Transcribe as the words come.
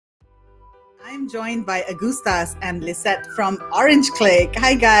I'm joined by Augustas and Lisett from Orange Kilk.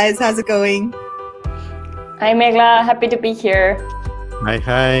 Hi guys, how's it going? Hi Megla, happy to be here.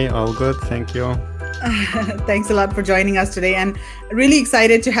 Hi, all good, thank you. Thanks a lot for joining us today, and really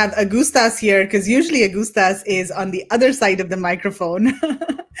excited to have Augustas here because usually Augustas is on the other side of the microphone.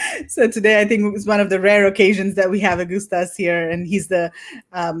 So today I think it was one of the rare occasions that we have Augustas here, and he's the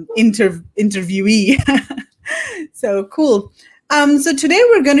interviewee. So cool. So today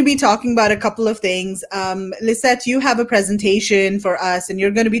we're going to be talking about a couple of things. Lisett, you have a presentation for us, and you're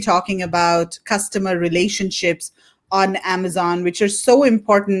going to be talking about customer relationships on Amazon, which are so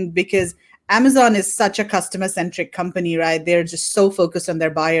important because Amazon is such a customer-centric company, right? They're just so focused on their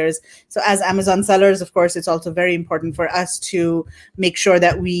buyers. So as Amazon sellers, of course, it's also very important for us to make sure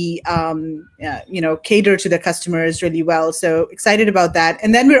that we, cater to the customers really well. So excited about that.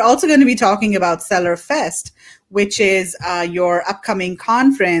 And then we're also going to be talking about Seller Fest, which is your upcoming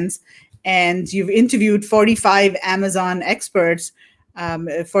conference. And you've interviewed 45 Amazon experts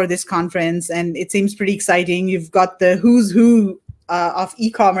for this conference. And it seems pretty exciting. You've got the who's who of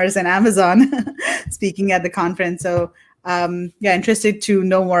e-commerce and Amazon speaking at the conference. So interested to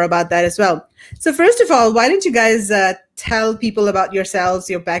know more about that as well. So first of all, why don't you guys tell people about yourselves,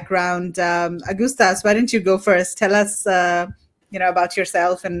 your background? Augustas, why don't you go first? Tell us, about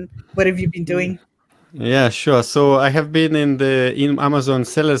yourself and what have you been doing? Yeah, sure. So I have been in Amazon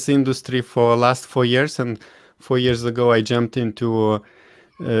sellers industry for last 4 years, and 4 years ago I jumped into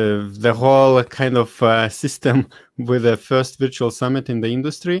the whole kind of system with the first virtual summit in the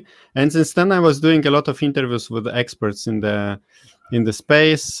industry. And since then I was doing a lot of interviews with experts in the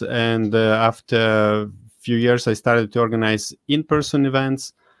space. And after a few years, I started to organize in-person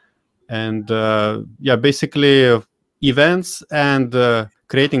events. And basically events and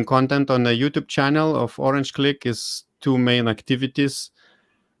creating content on the YouTube channel of Orange Kilk is two main activities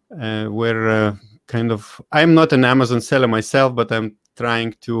where I'm not an Amazon seller myself, but I'm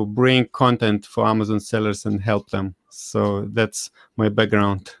trying to bring content for Amazon sellers and help them. So that's my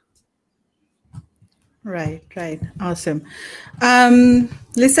background. Right. Awesome.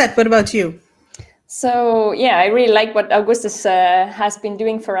 Lisett, what about you? So yeah, I really like what Augustas has been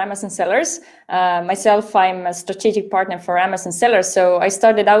doing for Amazon sellers. Myself, I'm a strategic partner for Amazon sellers. So I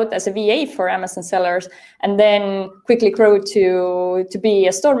started out as a VA for Amazon sellers and then quickly grew to be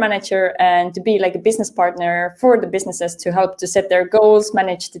a store manager and to be like a business partner for the businesses to help to set their goals,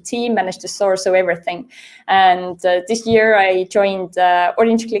 manage the team, manage the store, so everything. And this year I joined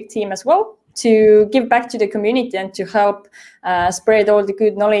Orange Kilk team as well, to give back to the community and to help spread all the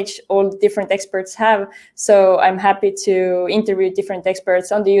good knowledge all the different experts have. So I'm happy to interview different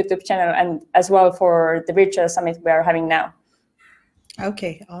experts on the YouTube channel and as well for the virtual summit we are having now.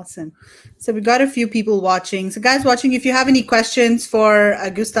 Okay, awesome. So we got a few people watching. So guys watching, if you have any questions for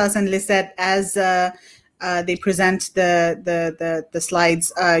Augustas and Lisett as they present the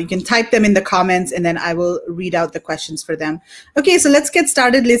slides, you can type them in the comments and then I will read out the questions for them. Okay, so let's get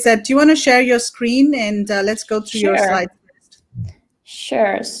started. Lisett, do you want to share your screen and let's go through your slides first?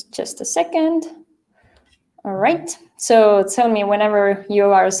 Sure, just a second. All right, so tell me whenever you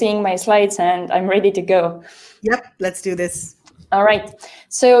are seeing my slides and I'm ready to go. Yep, let's do this. All right.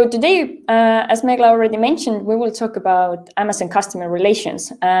 So today, as Megla already mentioned, we will talk about Amazon customer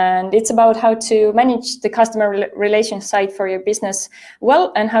relations. And it's about how to manage the customer relations side for your business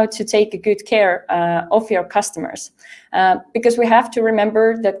well and how to take good care of your customers. Because we have to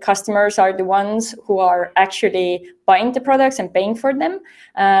remember that customers are the ones who are actually buying the products and paying for them.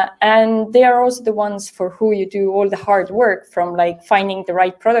 And they are also the ones for who you do all the hard work, from like finding the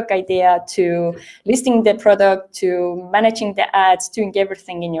right product idea to listing the product to managing the ads, doing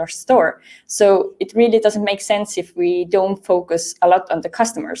everything in your store. So it really doesn't make sense if we don't focus a lot on the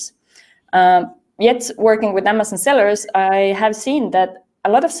customers. Yet working with Amazon sellers, I have seen that a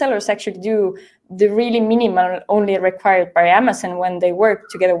lot of sellers actually do the really minimal only required by Amazon when they work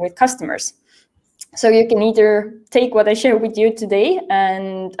together with customers. So you can either take what I share with you today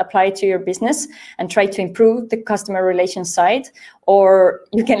and apply it to your business and try to improve the customer relations side, or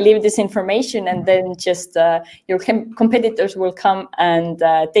you can leave this information and then just your competitors will come and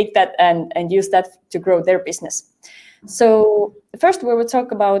take that and use that to grow their business. So first we will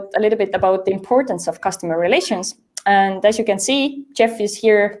talk about a little bit about the importance of customer relations. And as you can see, Jeff is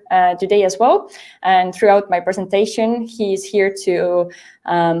here today as well. And throughout my presentation, he is here to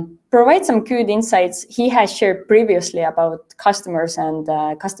provide some good insights he has shared previously about customers and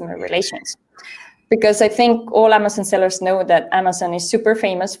customer relations. Because I think all Amazon sellers know that Amazon is super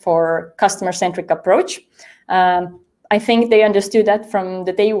famous for customer-centric approach. I think they understood that from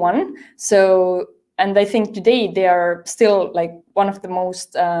the day one. So, and I think today they are still like one of the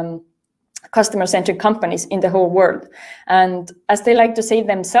most customer-centric companies in the whole world. And as they like to say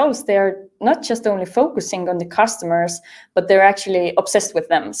themselves, they're not just only focusing on the customers, but they're actually obsessed with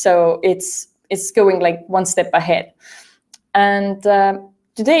them. So it's going like one step ahead. And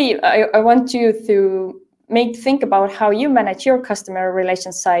today I want you to think about how you manage your customer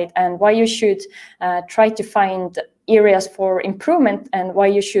relations side and why you should try to find areas for improvement and why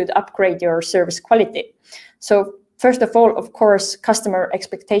you should upgrade your service quality. So first of all, of course, customer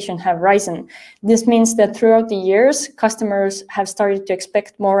expectations have risen. This means that throughout the years, customers have started to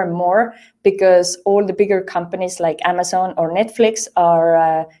expect more and more because all the bigger companies like Amazon or Netflix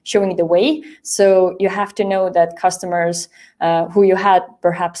are showing the way. So you have to know that customers who you had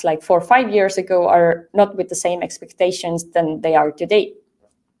perhaps like 4 or 5 years ago are not with the same expectations than they are today.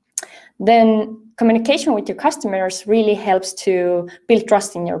 Then communication with your customers really helps to build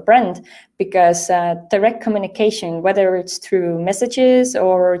trust in your brand, because direct communication, whether it's through messages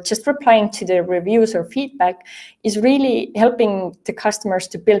or just replying to the reviews or feedback, is really helping the customers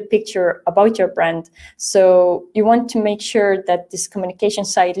to build a picture about your brand. So you want to make sure that this communication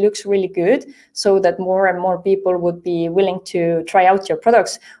side looks really good so that more and more people would be willing to try out your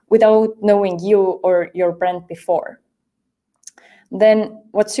products without knowing you or your brand before. Then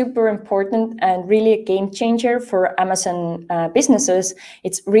what's super important and really a game changer for Amazon businesses,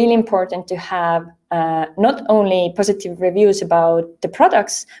 it's really important to have not only positive reviews about the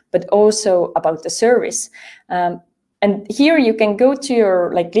products, but also about the service. And here you can go to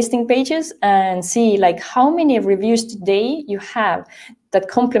your listing pages and see how many reviews today you have that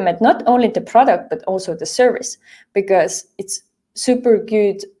complement not only the product, but also the service, because it's super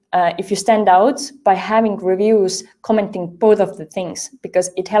good if you stand out by having reviews commenting both of the things, because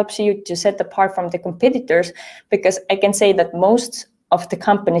it helps you to set apart from the competitors. Because I can say that most of the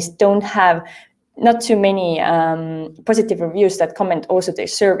companies don't have not too many positive reviews that comment also their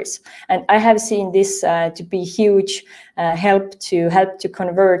service. And I have seen this to be huge help to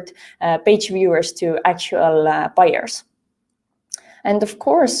convert page viewers to actual buyers. And of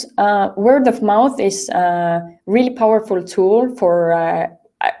course, word of mouth is a really powerful tool for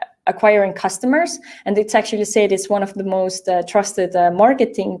acquiring customers, and it's actually said it's one of the most trusted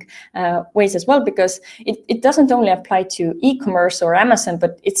marketing ways as well, because it doesn't only apply to e-commerce or Amazon,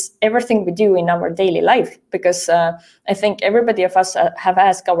 but it's everything we do in our daily life. Because I think everybody of us have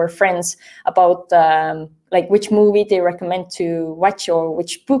asked our friends about which movie they recommend to watch or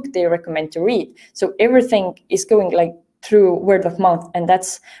which book they recommend to read. So everything is going through word of mouth. And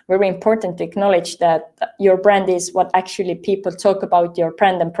that's very important to acknowledge that your brand is what actually people talk about your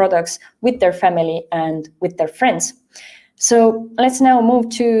brand and products with their family and with their friends. So let's now move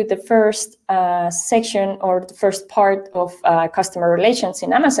to the first section, or the first part of customer relations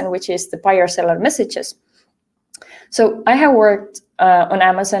in Amazon, which is the buyer-seller messages. So I have worked on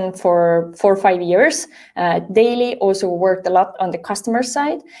Amazon for 4 or 5 years, daily, also worked a lot on the customer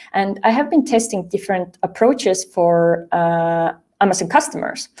side. And I have been testing different approaches for Amazon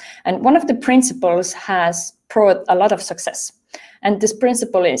customers. And one of the principles has brought a lot of success. And this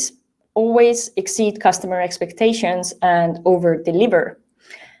principle is always exceed customer expectations and over-deliver.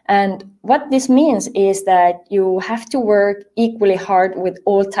 And what this means is that you have to work equally hard with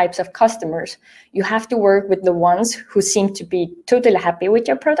all types of customers. You have to work with the ones who seem to be totally happy with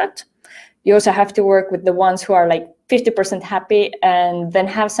your product. You also have to work with the ones who are 50% happy and then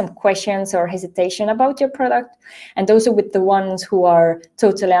have some questions or hesitation about your product, and also with the ones who are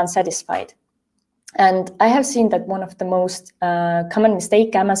totally unsatisfied. And I have seen that one of the most common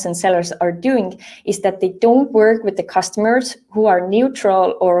mistake Amazon sellers are doing is that they don't work with the customers who are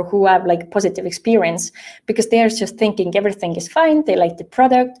neutral or who have a positive experience, because they are just thinking everything is fine, they like the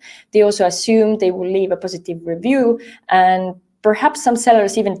product, they also assume they will leave a positive review, and perhaps some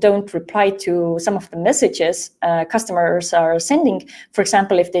sellers even don't reply to some of the messages customers are sending. For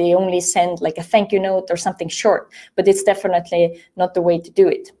example, if they only send a thank you note or something short, but it's definitely not the way to do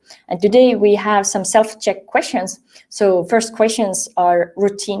it. And today we have some self-check questions. So first questions are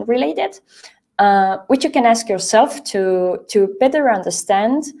routine related, which you can ask yourself to better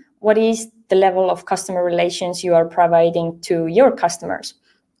understand what is the level of customer relations you are providing to your customers.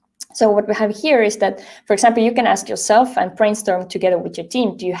 So what we have here is that, for example, you can ask yourself and brainstorm together with your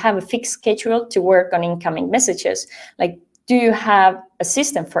team, do you have a fixed schedule to work on incoming messages? Do you have a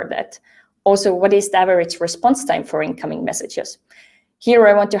system for that? Also, what is the average response time for incoming messages? Here,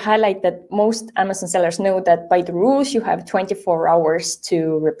 I want to highlight that most Amazon sellers know that by the rules, you have 24 hours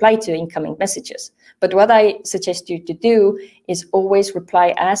to reply to incoming messages. But what I suggest you to do is always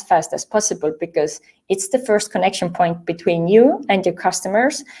reply as fast as possible, because it's the first connection point between you and your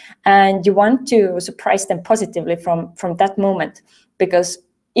customers, and you want to surprise them positively from that moment. Because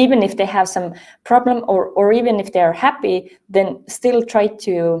even if they have some problem, or even if they are happy, then still try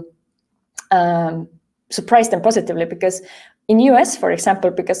to surprise them positively. Because in US, for example,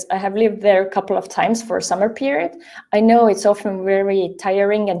 because I have lived there a couple of times for a summer period, I know it's often very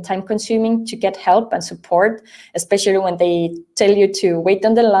tiring and time-consuming to get help and support, especially when they tell you to wait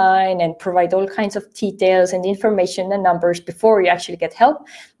on the line and provide all kinds of details and information and numbers before you actually get help.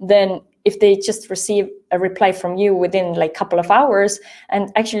 Then if they just receive a reply from you within like a couple of hours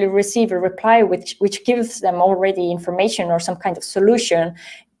and actually receive a reply which gives them already information or some kind of solution,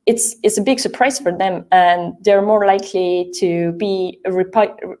 it's a big surprise for them, and they're more likely to be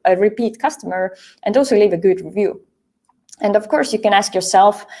a repeat customer and also leave a good review. And of course, you can ask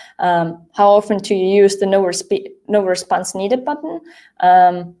yourself, how often do you use the no response needed button?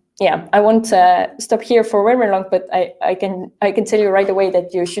 Yeah, I won't stop here for very long, but I can tell you right away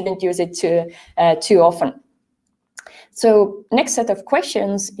that you shouldn't use it too often. So next set of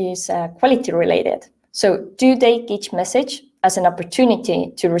questions is quality related. So do you take each message as an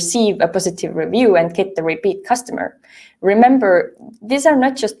opportunity to receive a positive review and get the repeat customer? Remember, these are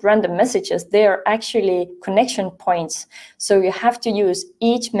not just random messages, they are actually connection points. So you have to use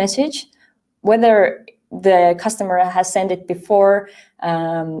each message, whether the customer has sent it before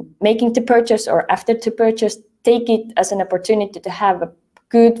making the purchase or after the purchase, take it as an opportunity to have a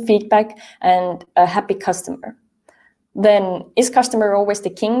good feedback and a happy customer. Then is customer always the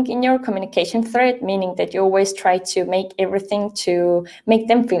king in your communication thread, meaning that you always try to make everything to make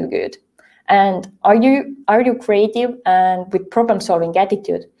them feel good? And are you creative and with problem-solving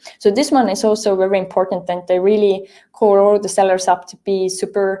attitude? So this one is also very important, and they really call all the sellers up to be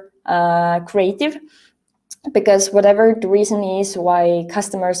super creative, because whatever the reason is why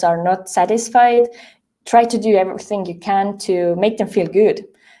customers are not satisfied, try to do everything you can to make them feel good.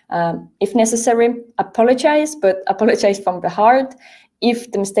 If necessary, apologize, but apologize from the heart. If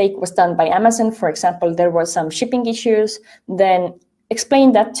the mistake was done by Amazon, for example, there was some shipping issues, then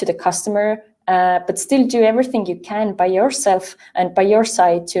explain that to the customer, but still do everything you can by yourself and by your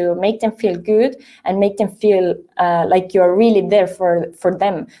side to make them feel good and make them feel like you're really there for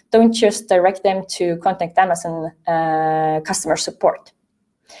them. Don't just direct them to contact Amazon customer support.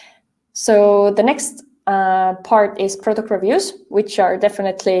 So the next part is product reviews, which are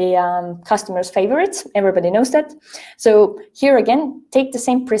definitely customers' favorites. Everybody knows that. So here again, take the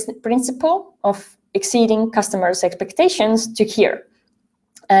same principle of exceeding customers' expectations to here.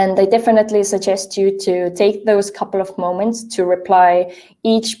 And I definitely suggest you to take those couple of moments to reply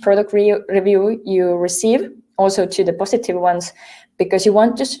each product review you receive, also to the positive ones, because you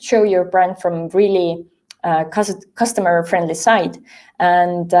want to show your brand from really customer-friendly side.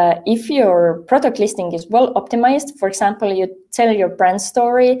 And if your product listing is well optimized, for example, you tell your brand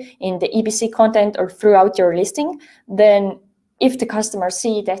story in the EBC content or throughout your listing, then if the customers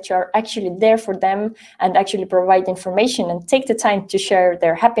see that you're actually there for them and actually provide information and take the time to share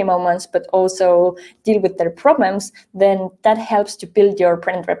their happy moments, but also deal with their problems, then that helps to build your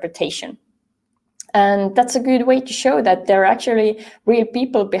brand reputation. And that's a good way to show that there are actually real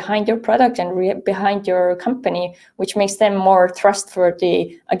people behind your product and behind your company, which makes them more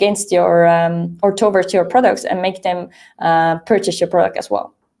trustworthy against your or towards your products and make them purchase your product as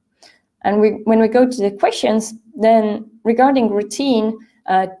well. And when we go to the questions, then regarding routine,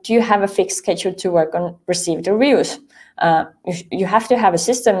 do you have a fixed schedule to work on received reviews? You have to have a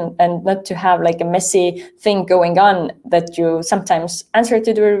system and not to have like a messy thing going on that you sometimes answer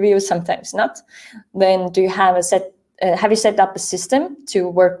to the reviews, sometimes not. Then do you have have you set up a system to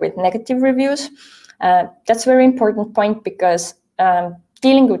work with negative reviews? That's a very important point, because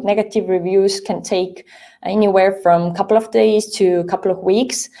dealing with negative reviews can take anywhere from a couple of days to a couple of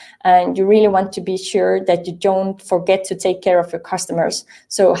weeks, and you really want to be sure that you don't forget to take care of your customers.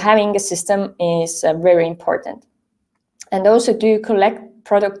 So having a system is very important. And also, do you collect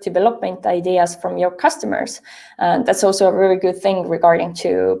product development ideas from your customers? That's also a very good thing regarding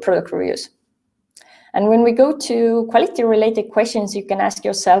to product reviews. And when we go to quality-related questions, you can ask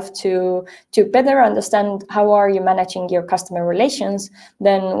yourself to better understand how are you managing your customer relations.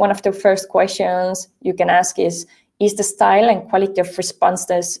 Then one of the first questions you can ask is the style and quality of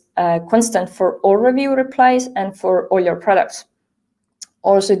responses constant for all review replies and for all your products?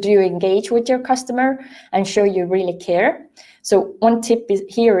 Also, do you engage with your customer and show you really care? So one tip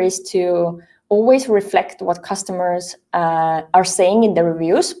here is to always reflect what customers are saying in the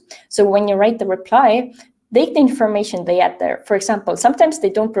reviews. So when you write the reply, take the information they add there. For example, sometimes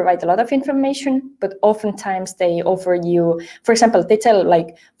they don't provide a lot of information, but oftentimes they offer you, for example, they tell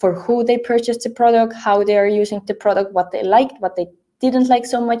like for who they purchased the product, how they are using the product, what they liked, what they didn't like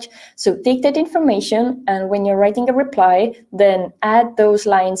so much. So take that information, and when you're writing a reply, then add those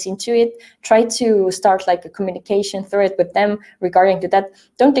lines into it. Try to start like a communication thread with them regarding to that.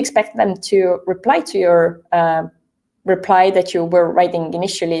 Don't expect them to reply to your reply that you were writing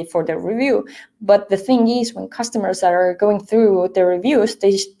initially for the review. But the thing is, when customers are going through the reviews,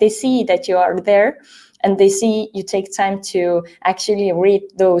 they see that you are there, and they see you take time to actually read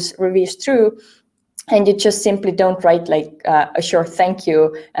those reviews through, and you just simply don't write like a short thank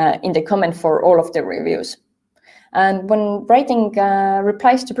you in the comment for all of the reviews. And when writing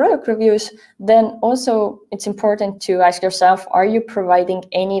replies to product reviews, then also it's important to ask yourself, are you providing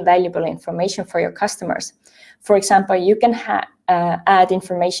any valuable information for your customers? For example, you can add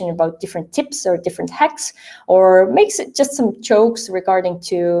information about different tips or different hacks, or make just some jokes regarding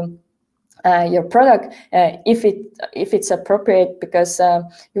to your product if it's appropriate, because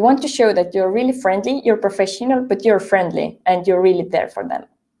you want to show that you're really friendly, you're professional, but you're friendly and you're really there for them.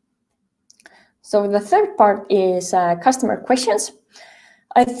 So the third part is customer questions.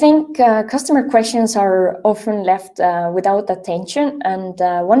 I think customer questions are often left without attention, and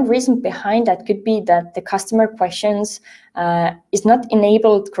one reason behind that could be that the customer questions is not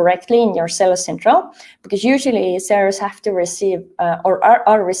enabled correctly in your Seller Central, because usually sellers have to receive or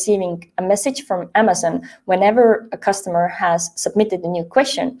are receiving a message from Amazon whenever a customer has submitted a new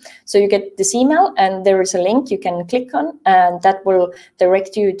question. So you get this email, and there is a link you can click on, and that will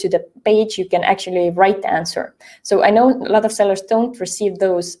direct you to the page you can actually write the answer. So I know a lot of sellers don't receive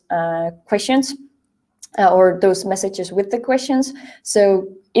those questions or those messages with the questions. So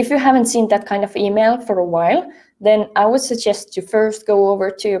if you haven't seen that kind of email for a while, then I would suggest you first go over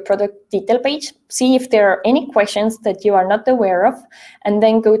to your product detail page, see if there are any questions that you are not aware of, and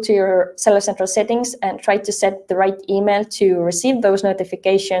then go to your Seller Central settings and try to set the right email to receive those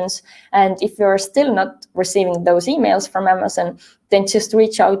notifications. And if you're still not receiving those emails from Amazon, then just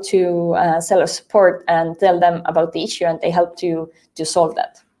reach out to seller support and tell them about the issue, and they help you to solve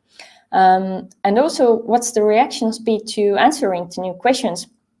that. And also, what's the reaction speed to answering to new questions?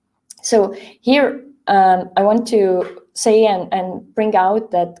 So here, I want to say and bring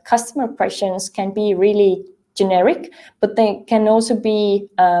out that customer questions can be really generic, but they can also be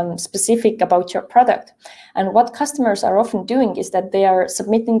specific about your product. And what customers are often doing is that they are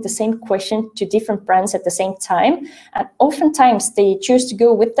submitting the same question to different brands at the same time. And oftentimes they choose to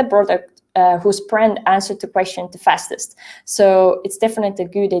go with the product whose brand answered the question the fastest. So it's definitely a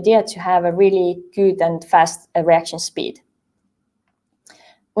good idea to have a really good and fast reaction speed.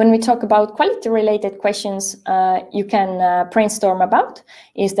 When we talk about quality-related questions, you can brainstorm about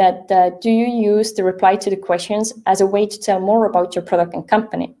is that do you use the reply to the questions as a way to tell more about your product and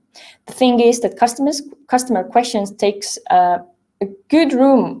company? The thing is that customer questions takes a good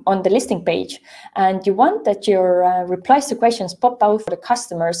room on the listing page, and you want that your replies to questions pop out for the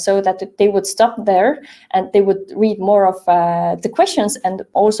customers so that they would stop there and they would read more of the questions and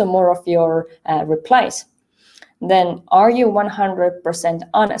also more of your replies. Then are you 100%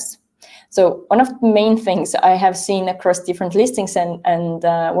 honest? So one of the main things I have seen across different listings and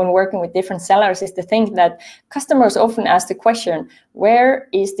when working with different sellers is the thing that customers often ask the question, where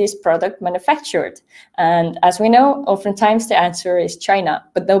is this product manufactured? And as we know, oftentimes the answer is China,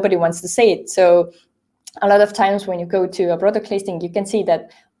 but nobody wants to say it. So a lot of times when you go to a product listing, you can see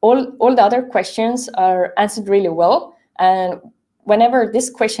that all the other questions are answered really well. And whenever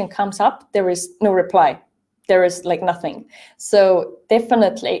this question comes up, there is no reply. There is like nothing. So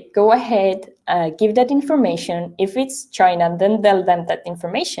definitely go ahead, give that information. If it's China, then tell them that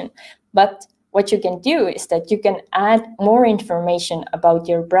information. But what you can do is that you can add more information about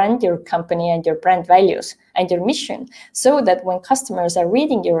your brand, your company, and your brand values and your mission, so that when customers are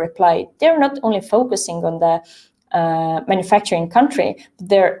reading your reply, they're not only focusing on the manufacturing country,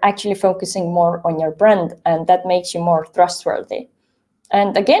 they're actually focusing more on your brand, and that makes you more trustworthy.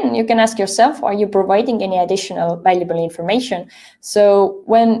 And again, you can ask yourself, are you providing any additional valuable information? So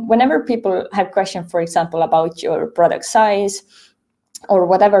whenever people have questions, for example, about your product size or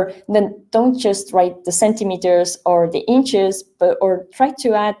whatever, then don't just write the centimeters or the inches, or try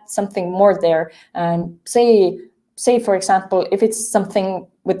to add something more there. And say, for example, if it's something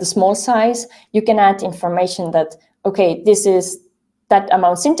with the small size, you can add information that, okay, this is that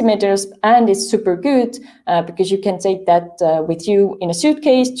amount centimeters, and it's super good because you can take that with you in a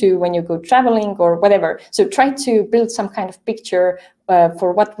suitcase to when you go traveling or whatever. So try to build some kind of picture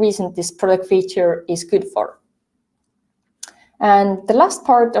for what reason this product feature is good for. And the last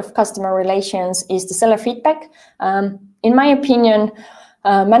part of customer relations is the seller feedback. In my opinion,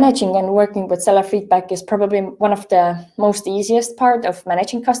 managing and working with seller feedback is probably one of the most easiest part of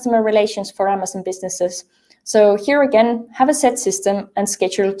managing customer relations for Amazon businesses. So here again, have a set system and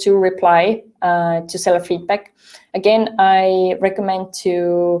schedule to reply to seller feedback. Again, I recommend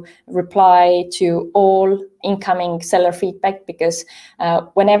to reply to all incoming seller feedback, because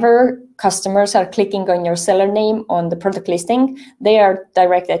whenever customers are clicking on your seller name on the product listing, they are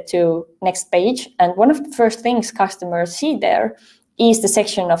directed to next page. And one of the first things customers see there is the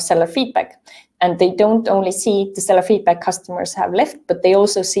section of seller feedback. And they don't only see the seller feedback customers have left, but they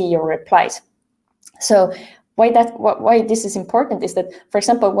also see your replies. So why this is important is that, for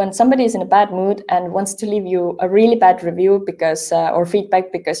example, when somebody is in a bad mood and wants to leave you a really bad review because or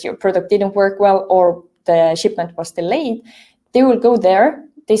feedback because your product didn't work well or the shipment was delayed, they will go there.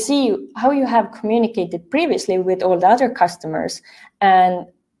 They see how you have communicated previously with all the other customers, and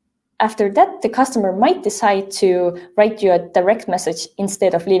after that, the customer might decide to write you a direct message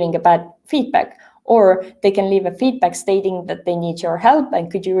instead of leaving a bad feedback. Or they can leave a feedback stating that they need your help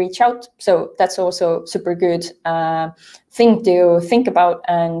and could you reach out. So that's also super good thing to think about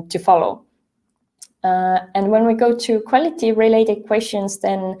and to follow. And when we go to quality related questions,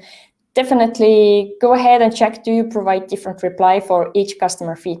 then definitely go ahead and check, do you provide different reply for each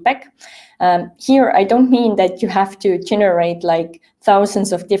customer feedback? Here, I don't mean that you have to generate like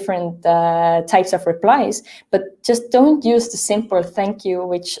thousands of different types of replies, but just don't use the simple thank you,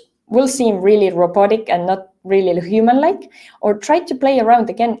 which will seem really robotic and not really human-like, or try to play around,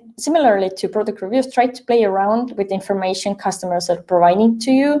 again, similarly to product reviews, try to play around with information customers are providing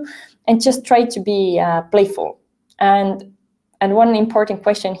to you and just try to be playful. And one important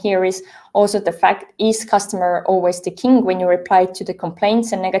question here is also the fact, is customer always the king when you reply to the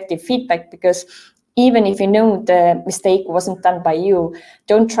complaints and negative feedback? Because even if you know the mistake wasn't done by you,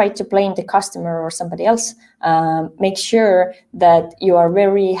 don't try to blame the customer or somebody else. Make sure that you are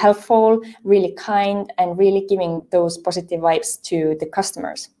very helpful, really kind, and really giving those positive vibes to the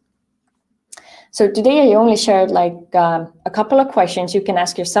customers. So today I only shared like a couple of questions you can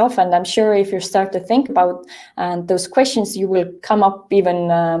ask yourself, and I'm sure if you start to think about those questions, you will come up even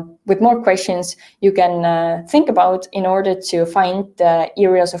with more questions you can think about in order to find the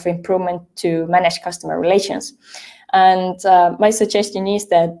areas of improvement to manage customer relations. And my suggestion is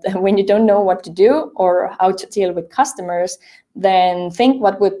that when you don't know what to do or how to deal with customers, then think,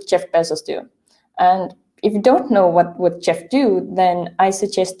 what would Jeff Bezos do? And if you don't know what would Jeff do, then I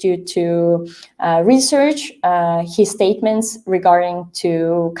suggest you to research his statements regarding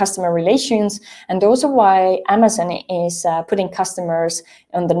to customer relations, and also why Amazon is putting customers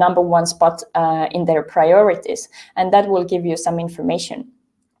on the #1 spot in their priorities, and that will give you some information.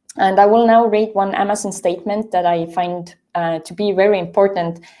 And I will now read one Amazon statement that I find to be very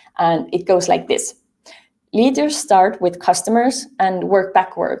important, and it goes like this. Leaders start with customers and work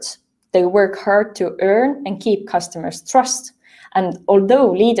backwards. They work hard to earn and keep customers' trust. And although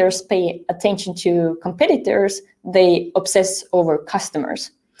leaders pay attention to competitors, they obsess over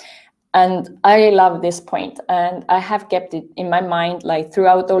customers. And I love this point, and I have kept it in my mind like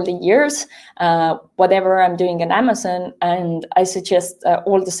throughout all the years, whatever I'm doing at Amazon, and I suggest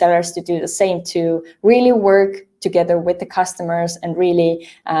all the sellers to do the same, to really work together with the customers and really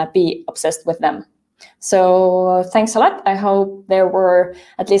be obsessed with them. So thanks a lot. I hope there were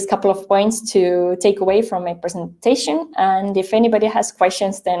at least a couple of points to take away from my presentation. And if anybody has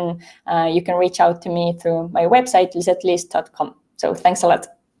questions, then you can reach out to me through my website, lisettlist.com. So thanks a lot.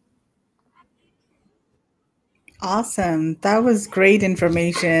 Awesome. That was great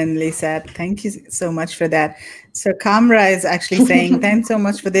information, Lisett. Thank you so much for that. So Kamra is actually saying, thanks so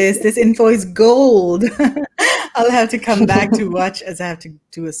much for this. This info is gold. I'll have to come back to watch as I have to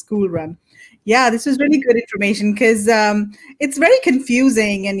do a school run. Yeah, this was really good information, because it's very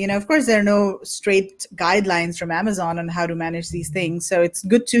confusing. And, of course, there are no straight guidelines from Amazon on how to manage these things. So it's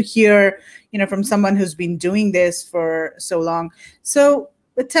good to hear, from someone who's been doing this for so long. So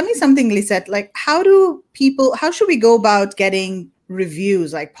but tell me something, Lisett, like how should we go about getting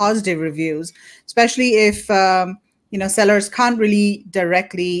reviews, like positive reviews, especially if, sellers can't really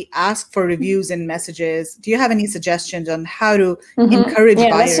directly ask for reviews in messages? Do you have any suggestions on how to encourage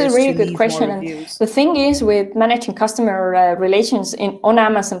buyers to leave more reviews? Yeah, that's a really good question. And the thing is with managing customer relations on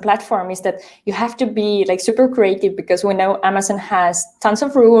Amazon platform is that you have to be like super creative, because we know Amazon has tons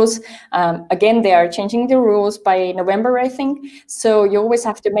of rules. Again, they are changing the rules by November, I think. So you always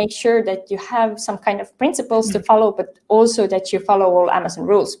have to make sure that you have some kind of principles to follow, but also that you follow all Amazon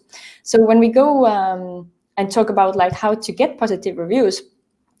rules. So when we go and talk about like how to get positive reviews,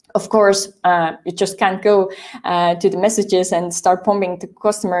 of course, you just can't go to the messages and start pumping to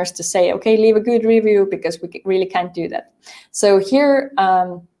customers to say, okay, leave a good review, because we really can't do that. So here,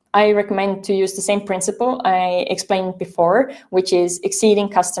 I recommend to use the same principle I explained before, which is exceeding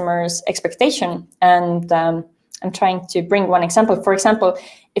customers' expectation. And I'm trying to bring one example. For example,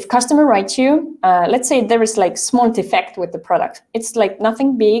 if customer writes you, let's say there is like small defect with the product. It's like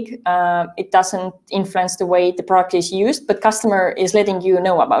nothing big. It doesn't influence the way the product is used, but customer is letting you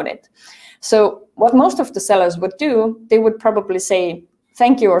know about it. So what most of the sellers would do, they would probably say,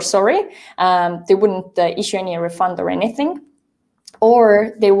 thank you or sorry. They wouldn't issue any refund or anything.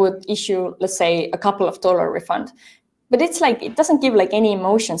 Or they would issue, let's say, a couple of $1 refund. But it's like, it doesn't give like any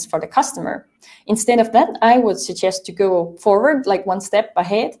emotions for the customer. Instead of that, I would suggest to go forward, like one step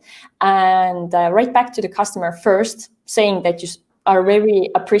ahead, and write back to the customer first, saying that you are very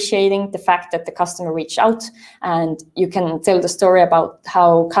appreciating the fact that the customer reached out, and you can tell the story about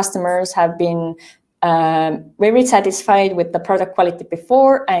how customers have been very satisfied with the product quality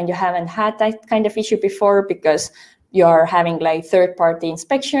before, and you haven't had that kind of issue before because you're having like third-party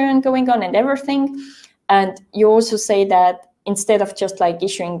inspection going on and everything. And you also say that instead of just like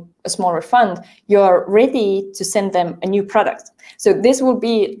issuing a small refund, you're ready to send them a new product. So this will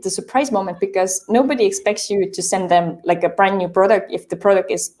be the surprise moment, because nobody expects you to send them like a brand new product if the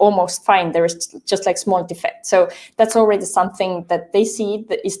product is almost fine. There is just like small defect. So that's already something that they see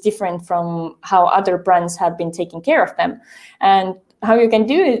that is different from how other brands have been taking care of them. And how you can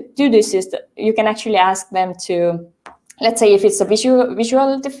do this is that you can actually ask them to, let's say if it's a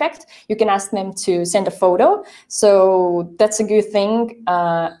visual defect, you can ask them to send a photo. So that's a good thing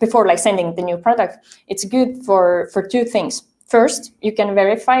before like sending the new product. It's good for two things. First, you can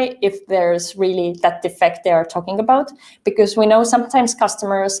verify if there's really that defect they are talking about, because we know sometimes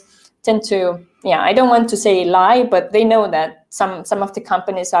customers tend to, I don't want to say lie, but they know that some of the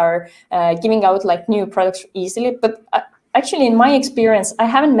companies are giving out like new products easily. But actually, in my experience, I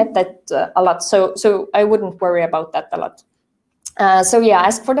haven't met that a lot, so I wouldn't worry about that a lot. So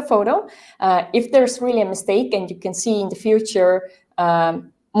ask for the photo. If there's really a mistake and you can see in the future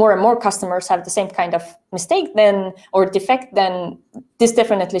more and more customers have the same kind of mistake or defect, then this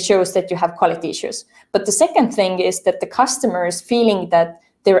definitely shows that you have quality issues. But the second thing is that the customer is feeling that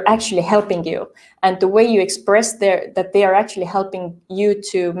they're actually helping you. And the way you express that they are actually helping you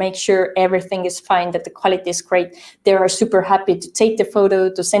to make sure everything is fine, that the quality is great. They are super happy to take the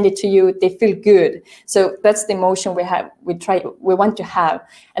photo, to send it to you. They feel good. So that's the emotion we want to have.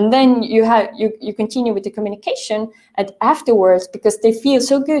 And then you continue with the communication, and afterwards, because they feel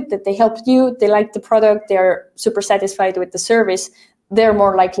so good that they helped you, they like the product, they're super satisfied with the service, they're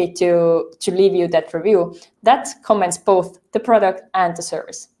more likely to leave you that review. That comments both the product and the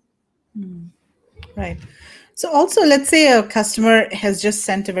service. Right. So also, let's say a customer has just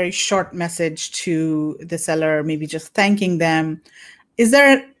sent a very short message to the seller, maybe just thanking them. Is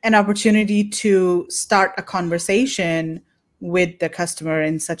there an opportunity to start a conversation with the customer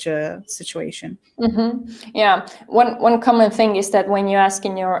in such a situation? Yeah, one common thing is that when you ask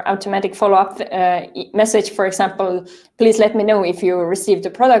in your automatic follow-up message, for example, please let me know if you received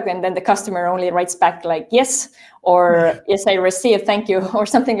the product, and then the customer only writes back like yes, or yes, I received, thank you, or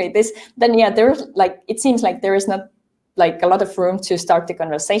something like this, then there's like, it seems like there is not like a lot of room to start the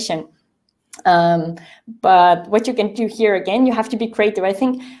conversation. But what you can do here, again, you have to be creative. I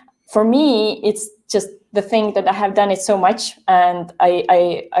think for me, it's just the thing that I have done it so much, and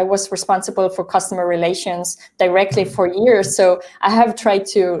I was responsible for customer relations directly for years. So I have tried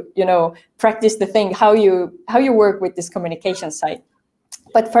to, practice the thing, how you work with this communication side.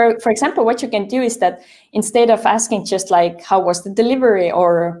 But for example, what you can do is that instead of asking just like, how was the delivery,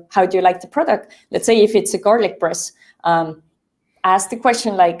 or how do you like the product? Let's say if it's a garlic press, ask the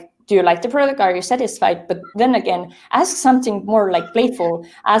question like, do you like the product? Are you satisfied? But then again, ask something more like playful.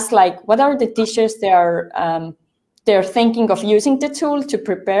 Ask like, what are the dishes they're thinking of using the tool to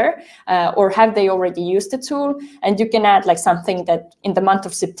prepare, or have they already used the tool? And you can add like something that in the month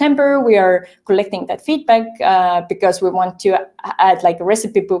of September, we are collecting that feedback because we want to add like a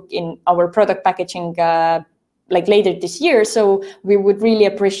recipe book in our product packaging like later this year. So we would really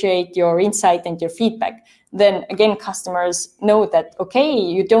appreciate your insight and your feedback. Then again, customers know that, okay,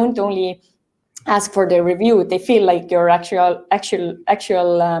 you don't only ask for the review, they feel like your actual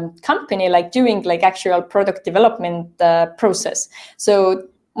company, like doing like actual product development process. So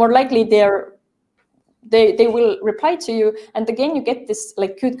more likely they will reply to you. And again, you get this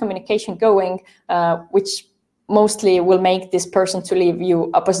like good communication going, which mostly will make this person to leave you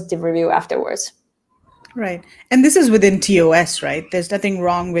a positive review afterwards. Right. And this is within TOS, right? There's nothing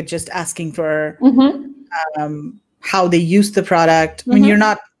wrong with just asking for how they use the product. I mean, you're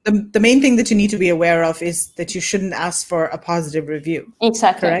not the main thing that you need to be aware of is that you shouldn't ask for a positive review.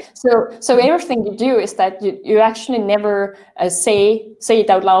 Exactly. Correct? So everything you do is that you actually never say it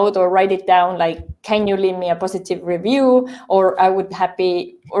out loud or write it down, like, can you leave me a positive review, or I would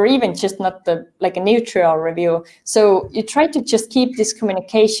happy, or even just not like a neutral review. So you try to just keep this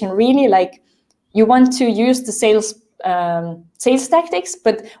communication really, like, you want to use the sales tactics,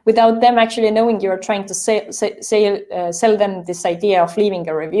 but without them actually knowing you're trying to sell them this idea of leaving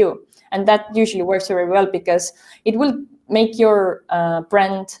a review. And that usually works very well, because it will make your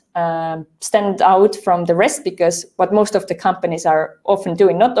brand stand out from the rest, because what most of the companies are often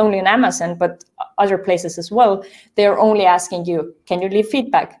doing, not only on Amazon, but other places as well, they're only asking you, can you leave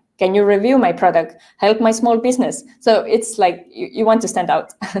feedback? Can you review my product? Help my small business. So it's like you want to stand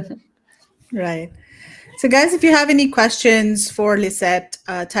out. Right. So guys, if you have any questions for Lisett,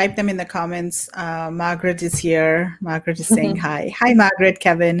 type them in the comments. Margaret is here. Margaret is saying hi. Hi, Margaret,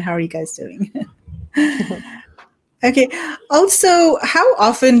 Kevin. How are you guys doing? Okay. Also, how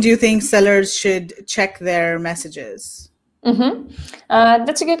often do you think sellers should check their messages?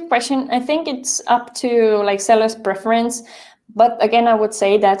 That's a good question. I think it's up to like seller's preference. But again, I would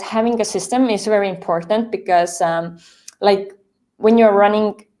say that having a system is very important, because like when you're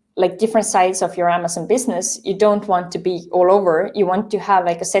running like different sides of your Amazon business, you don't want to be all over. You want to have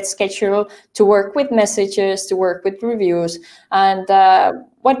like a set schedule to work with messages, to work with reviews. And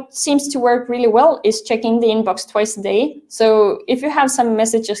what seems to work really well is checking the inbox twice a day. So if you have some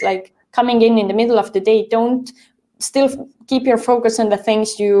messages like coming in the middle of the day, don't still keep your focus on the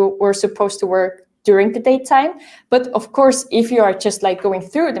things you were supposed to work during the daytime. But of course, if you are just like going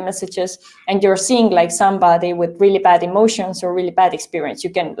through the messages and you're seeing like somebody with really bad emotions or really bad experience,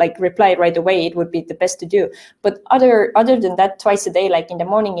 you can like reply right away. It would be the best to do. But other than that, twice a day, like in the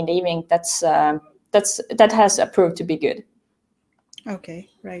morning, in the evening, that has proved to be good. Okay,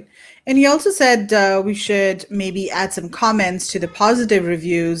 right. And you also said we should maybe add some comments to the positive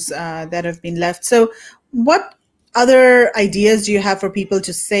reviews that have been left. So what other ideas do you have for people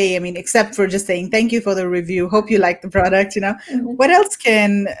to say? I mean, except for just saying thank you for the review, hope you like the product, you know, what else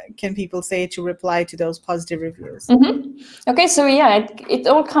can people say to reply to those positive reviews? Okay, so yeah, it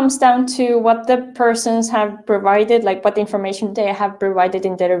all comes down to what the persons have provided, like what information they have provided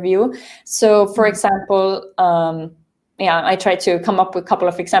in the review. So for example, I try to come up with a couple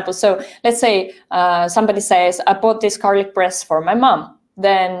of examples. So let's say somebody says, I bought this garlic press for my mom.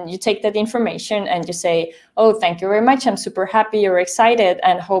 Then you take that information and you say, oh, thank you very much. I'm super happy you're excited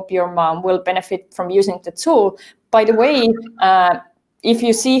and hope your mom will benefit from using the tool. By the way, if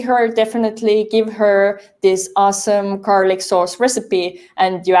you see her, definitely give her this awesome garlic sauce recipe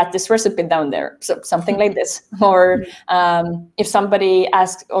and you add this recipe down there. So something like this. Or if somebody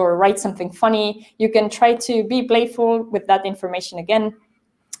asks or writes something funny, you can try to be playful with that information again.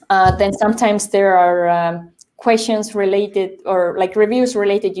 Then sometimes there are questions related or like reviews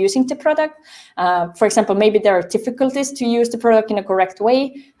related using the product. For example, maybe there are difficulties to use the product in a correct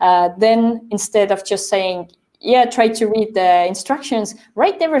way. Then instead of just saying, yeah, try to read the instructions,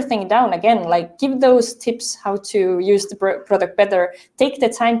 write everything down again, like give those tips how to use the product better. Take the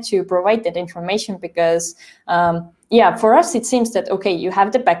time to provide that information, because for us, it seems that, okay, you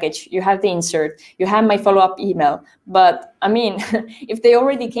have the package, you have the insert, you have my follow-up email. But I mean, if they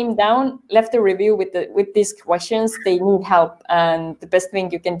already came down, left a review with these questions, they need help. And the best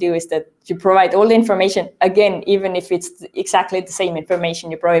thing you can do is that you provide all the information again, even if it's exactly the same information,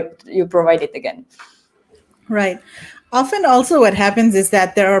 you provide it again. Right. Often also what happens is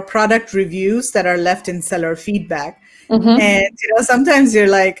that there are product reviews that are left in seller feedback. And, you know, sometimes you're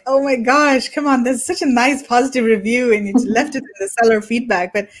like, oh my gosh, come on, there's such a nice positive review and you left it in the seller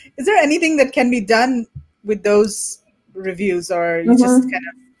feedback. But is there anything that can be done with those reviews, or you just kind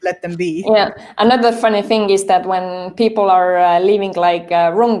of let them be? Yeah, another funny thing is that when people are leaving like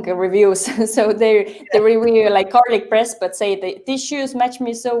wrong reviews, so they review like garlic press, but say these shoes match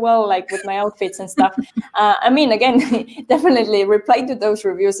me so well, like with my outfits and stuff. I mean, again, definitely reply to those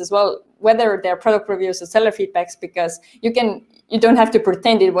reviews as well, whether they're product reviews or seller feedbacks, because you don't have to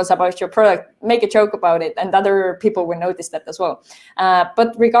pretend it was about your product. Make a joke about it, and other people will notice that as well.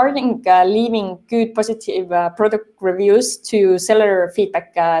 But regarding leaving good, positive product reviews to seller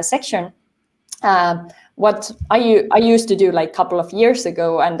feedback section, what I used to do like a couple of years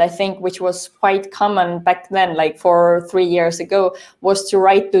ago, and I think which was quite common back then, like 4 or 3 years ago, was to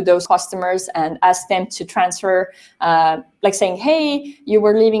write to those customers and ask them to transfer, like saying, hey, you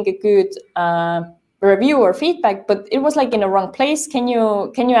were leaving a good review or feedback, but it was like in a wrong place. Can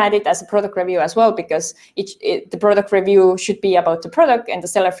you add it as a product review as well? Because the product review should be about the product and the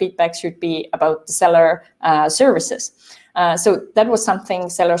seller feedback should be about the seller services. So that was something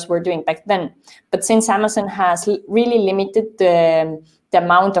sellers were doing back then. But since Amazon has really limited the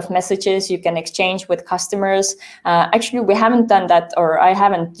amount of messages you can exchange with customers, actually we haven't done that, or I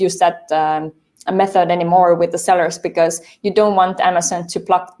haven't used that a method anymore with the sellers, because you don't want Amazon to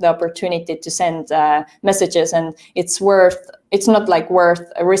block the opportunity to send messages, and it's not like worth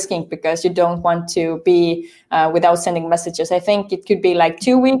risking, because you don't want to be without sending messages. I think it could be like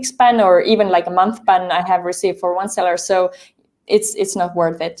 2 weeks ban or even like a month ban I have received for one seller, so it's not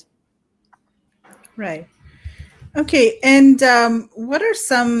worth it. Right. Okay, and what is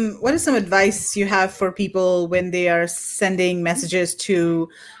some advice you have for people when they are sending messages to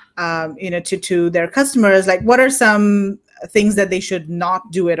to their customers? Like, what are some things that they should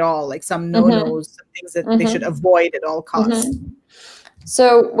not do at all? Like some no-nos, some things that they should avoid at all costs.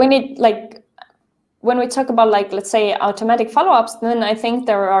 So when we talk about, like, let's say automatic follow-ups, then I think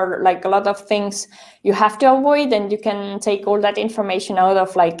there are like a lot of things you have to avoid, and you can take all that information out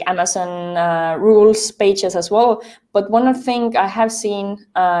of like Amazon rules pages as well. But one thing I have seen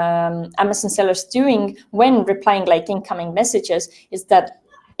Amazon sellers doing when replying like incoming messages is that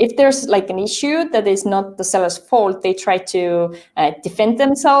if there's like an issue that is not the seller's fault, they try to defend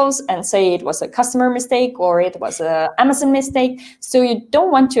themselves and say it was a customer mistake or it was an Amazon mistake. So you don't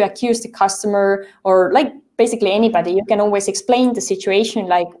want to accuse the customer or like basically anybody. You can always explain the situation,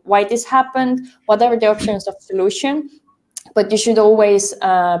 like why this happened, what are the options of solution. But you should always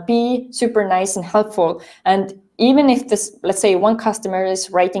be super nice and helpful. And even if this, let's say one customer is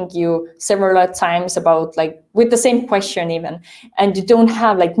writing you several times about like with the same question even, and you don't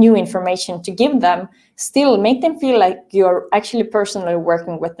have like new information to give them, still make them feel like you're actually personally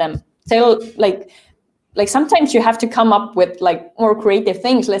working with them. Tell like sometimes you have to come up with like more creative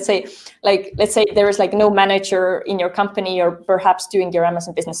things. Let's say there is like no manager in your company, or perhaps doing your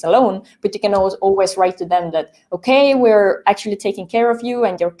Amazon business alone, but you can always write to them that, okay, we're actually taking care of you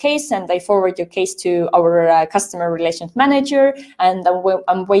and your case, and I forward your case to our customer relations manager, and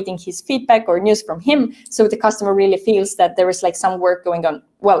I'm waiting his feedback or news from him. So the customer really feels that there is like some work going on.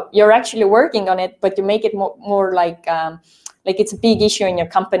 Well, you're actually working on it, but you make it more like it's a big issue in your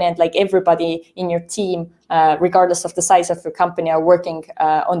company, and like everybody in your team, regardless of the size of your company, are working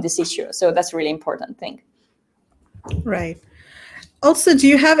on this issue. So that's a really important thing. Right. Also, do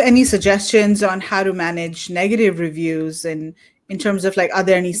you have any suggestions on how to manage negative reviews, and in terms of like, are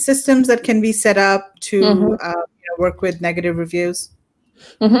there any systems that can be set up to work with negative reviews?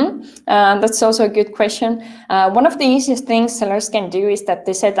 That's also a good question. One of the easiest things sellers can do is that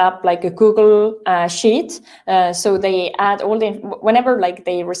they set up like a Google sheet. So they add all the, whenever like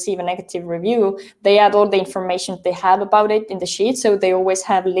they receive a negative review, they add all the information they have about it in the sheet. So they always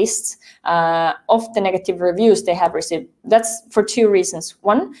have lists of the negative reviews they have received. That's for two reasons.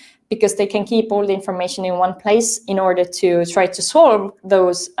 One, because they can keep all the information in one place in order to try to solve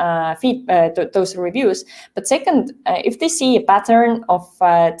those those reviews. But second, if they see a pattern of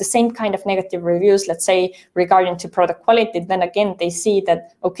the same kind of negative reviews, let's say regarding to product quality, then again they see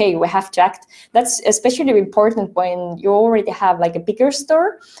that, okay, we have to act. That's especially important when you already have like a bigger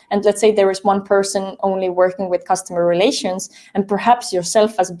store, and let's say there is one person only working with customer relations, and perhaps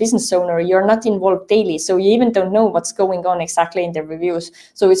yourself as a business owner, you're not involved daily, so you even don't know what's going on exactly in the reviews.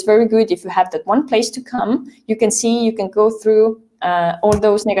 So it's very good if you have that one place to come. You can see, you can go through all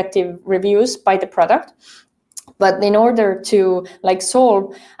those negative reviews by the product. But in order to like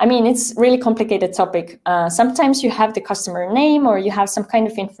solve, I mean, it's really complicated topic. Sometimes you have the customer name, or you have some kind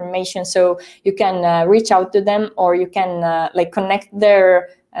of information, so you can reach out to them, or you can like connect their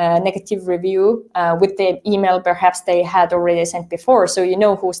negative review with the email perhaps they had already sent before, so you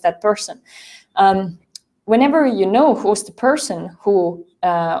know who's that person. Whenever you know who's the person who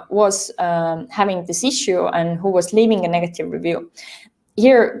was having this issue and who was leaving a negative review,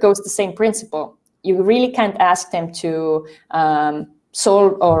 here goes the same principle. You really can't ask them to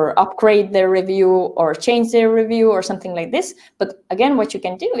solve or upgrade their review or change their review or something like this. But again, what you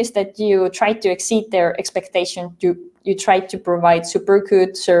can do is that you try to exceed their expectation. You try to provide super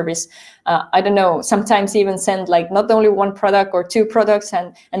good service. I don't know, sometimes even send like not only one product or two products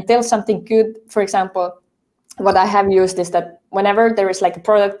and tell something good. For example, what I have used is that whenever there is like a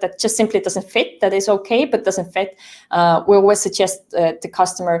product that just simply doesn't fit, that is okay, but doesn't fit, we always suggest the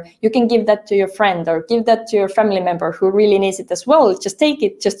customer, you can give that to your friend or give that to your family member who really needs it as well. Just take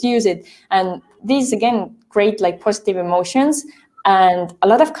it, just use it. And these, again, create like positive emotions. And a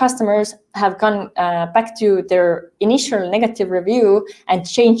lot of customers have gone back to their initial negative review and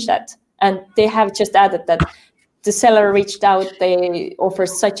changed that. And they have just added that the seller reached out, they offer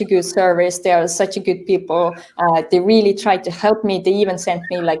such a good service, they are such a good people, they really tried to help me, they even sent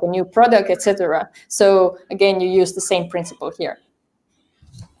me like a new product, etc. So again, you use the same principle here.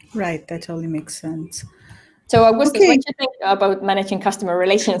 Right, that totally makes sense. So Augustas, what do you think about managing customer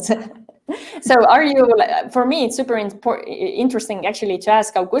relations? So are you, for me, it's super interesting actually to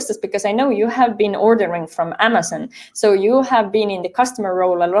ask Augustas, because I know you have been ordering from Amazon. So you have been in the customer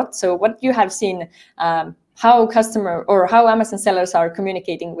role a lot. So what you have seen, how Amazon sellers are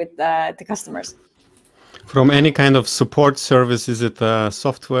communicating with the customers? From any kind of support service, is it a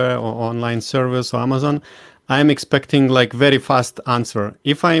software or online service or Amazon, I'm expecting like very fast answer.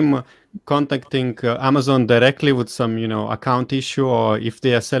 If I'm contacting Amazon directly with some, account issue, or if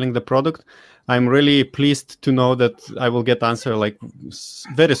they are selling the product, I'm really pleased to know that I will get answer like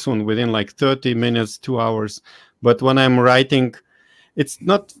very soon, within like 30 minutes, 2 hours. But when I'm writing, it's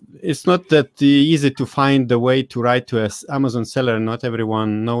not that easy to find the way to write to an Amazon seller. Not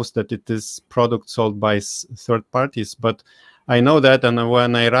everyone knows that it is product sold by third parties, but I know that, and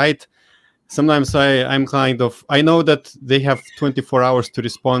when I write, sometimes I'm kind of, I know that they have 24 hours to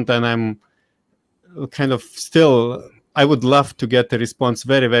respond, and I'm kind of still, I would love to get a response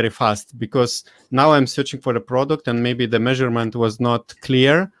very, very fast, because now I'm searching for the product and maybe the measurement was not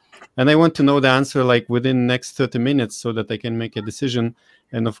clear. And I want to know the answer like within the next 30 minutes so that I can make a decision.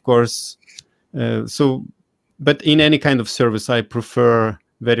 And of course, but in any kind of service, I prefer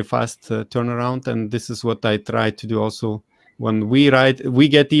very fast turnaround. And this is what I try to do also. When we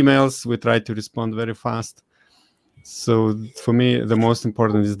get emails, we try to respond very fast. So for me, the most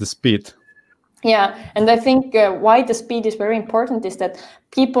important is the speed. Yeah, and I think why the speed is very important is that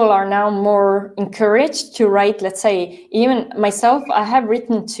people are now more encouraged to write. Let's say, even myself, I have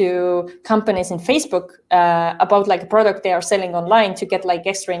written to companies in Facebook about like a product they are selling online to get like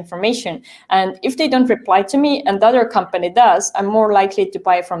extra information. And if they don't reply to me and the other company does, I'm more likely to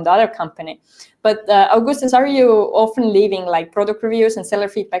buy from the other company. But Augustas, are you often leaving like product reviews and seller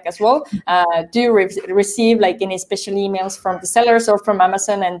feedback as well? Do you receive like any special emails from the sellers or from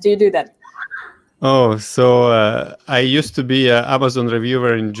Amazon, and do you do that? Oh, so I used to be an Amazon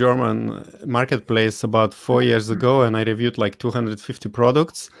reviewer in German marketplace about 4 years ago, and I reviewed like 250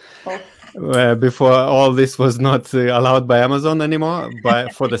 products. Before all this was not allowed by Amazon anymore,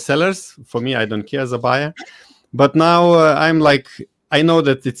 for the sellers. For me, I don't care as a buyer. But now I'm like, I know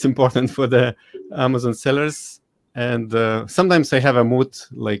that it's important for the Amazon sellers. And sometimes I have a mood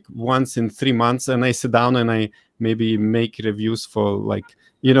like once in 3 months, and I sit down and I maybe make reviews for like,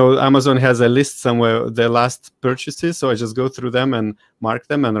 Amazon has a list somewhere, the last purchases. So I just go through them and mark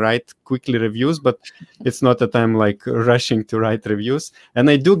them and write quickly reviews. But it's not that I'm like rushing to write reviews.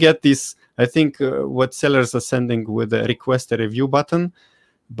 And I do get this, I think what sellers are sending with a request a review button.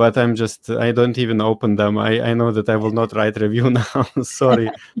 But I don't even open them. I know that I will not write review now.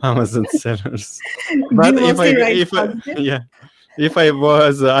 Sorry, Amazon sellers. But if I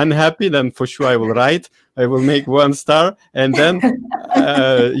was unhappy, then for sure I will write. I will make 1 star, and then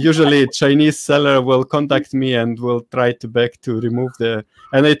usually Chinese seller will contact me and will try to remove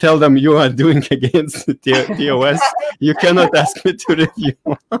and I tell them, you are doing against the TOS. You cannot ask me to review.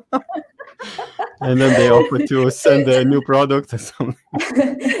 And then they offer to send a new product or something.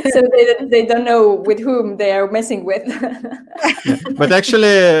 So they don't know with whom they are messing with. Yeah. But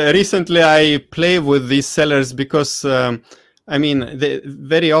actually, recently I play with these sellers because,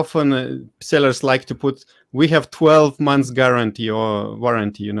 very often sellers like to put, we have 12 months guarantee or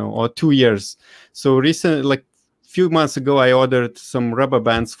warranty, or 2 years. So recently, like few months ago, I ordered some rubber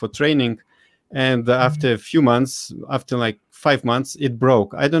bands for training. And after a few months, after like 5 months, it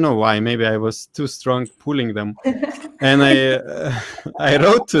broke. I don't know why. Maybe I was too strong pulling them. And I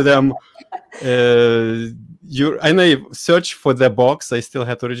wrote to them, and I searched for the box. I still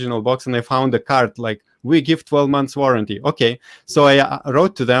had original box, and I found a card like, we give 12 months warranty. Okay. So I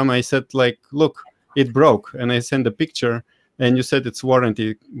wrote to them. I said like, look, it broke. And I sent a picture, and you said it's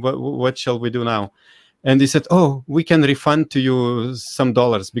warranty. What shall we do now? And they said, oh, we can refund to you some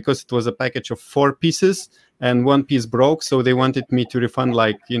dollars, because it was a package of 4 pieces and 1 piece broke. So they wanted me to refund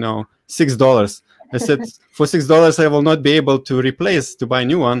like, $6. I said, for $6, I will not be able to buy a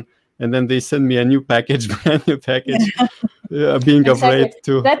new one. And then they send me a new package, brand new package, being afraid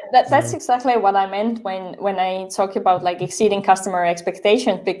to. That's exactly what I meant when I talk about like exceeding customer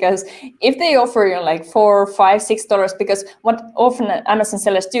expectations, because if they offer you like $4, $5, $6, because what often Amazon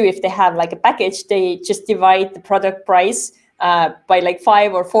sellers do, if they have like a package, they just divide the product price by like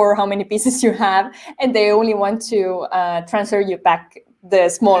 5 or 4, how many pieces you have, and they only want to transfer you back the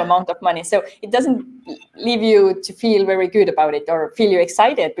small amount of money. So it doesn't leave you to feel very good about it or feel you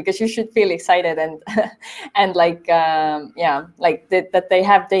excited, because you should feel excited and and like like that they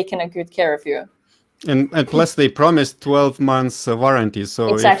have taken a good care of you. And plus they promised 12 months warranty.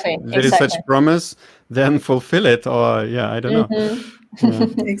 So Exactly, if there is such promise, then fulfill it, or I don't know. Yeah.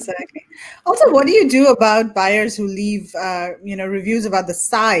 Exactly. Also, what do you do about buyers who leave, reviews about the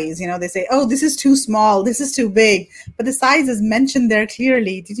size? They say, "Oh, this is too small. This is too big," but the size is mentioned there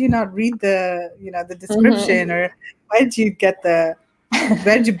clearly. Did you not read the description, or where did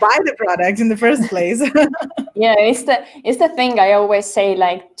you buy the product in the first place? Yeah, it's the thing I always say,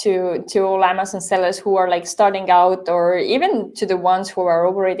 like to all Amazon sellers who are like starting out, or even to the ones who are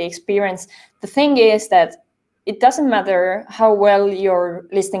already experienced. The thing is that it doesn't matter how well your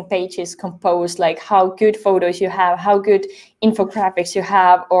listing page is composed, like how good photos you have, how good infographics you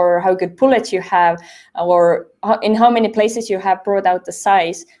have, or how good bullets you have, or in how many places you have brought out the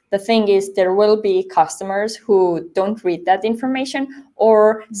size. The thing is, there will be customers who don't read that information,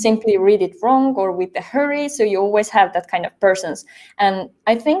 or simply read it wrong, or with a hurry. So you always have that kind of persons. And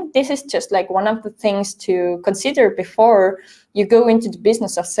I think this is just like one of the things to consider before you go into the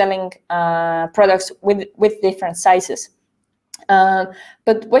business of selling products with different sizes.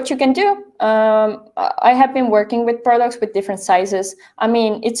 But what you can do, I have been working with products with different sizes. I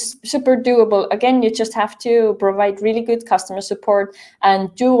mean, it's super doable. Again, you just have to provide really good customer support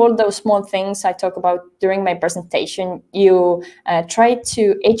and do all those small things I talk about during my presentation. You try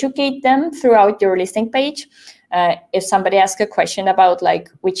to educate them throughout your listing page. If somebody asks a question about like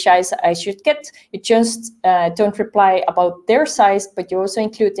which size I should get, you just don't reply about their size, but you also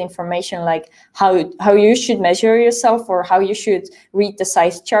include the information like how you should measure yourself, or how you should read the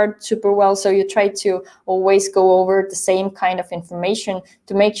size chart super well. So you try to always go over the same kind of information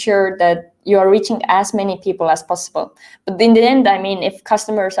to make sure that you are reaching as many people as possible. But in the end, I mean, if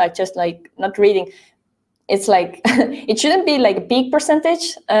customers are just like not reading, it's like it shouldn't be like a big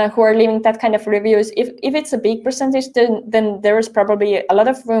percentage who are leaving that kind of reviews. If it's a big percentage, then there is probably a lot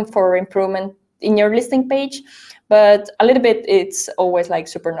of room for improvement in your listing page. But a little bit, it's always like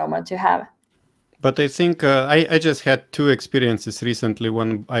super normal to have. But I think I just had two experiences recently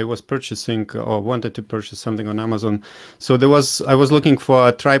when I was purchasing or wanted to purchase something on Amazon. So I was looking for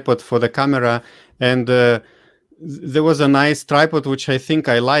a tripod for the camera, and there was a nice tripod which I think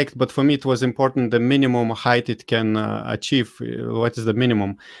I liked, but for me it was important the minimum height it can achieve. What is the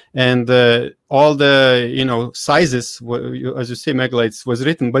minimum? And all the sizes, as you say, Megla, it was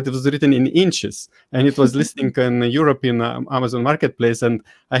written, but it was written in inches, and it was listing in Europe in Amazon Marketplace, and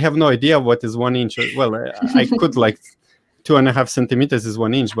I have no idea what is 1 inch. Well, I could like 2.5 centimeters is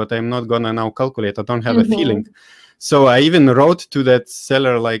 1 inch, but I'm not gonna now calculate. I don't have a feeling. So I even wrote to that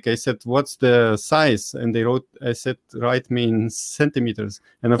seller, like I said, what's the size? And I said, write me in centimeters.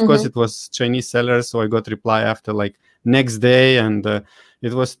 And of course it was Chinese seller. So I got reply after like next day, and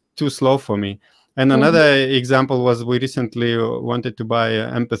it was too slow for me. And another example was we recently wanted to buy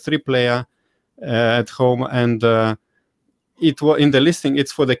an MP3 player at home, and it was in the listing,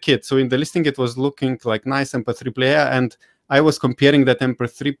 it's for the kids. So in the listing, it was looking like nice MP3 player. And I was comparing that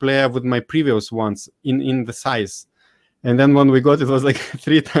MP3 player with my previous ones in the size. And then when we got it, was like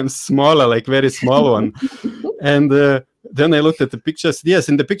 3 times smaller, like very small one. And then I looked at the pictures. Yes,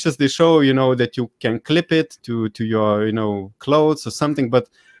 in the pictures they show, that you can clip it to your, clothes or something. But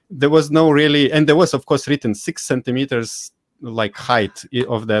there was no really, and there was of course written 6 centimeters like height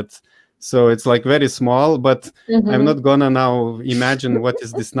of that. So it's like very small. But I'm not gonna now imagine what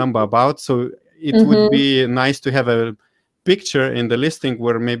is this number about. So it would be nice to have a picture in the listing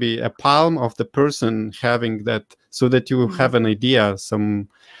where maybe a palm of the person having that, so that you have an idea.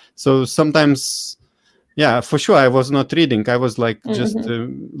 So sometimes, yeah, for sure I was not reading. I was like just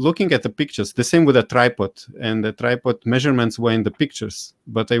looking at the pictures. The same with a tripod, and the tripod measurements were in the pictures,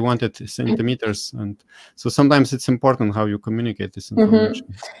 but I wanted centimeters. And so sometimes it's important how you communicate this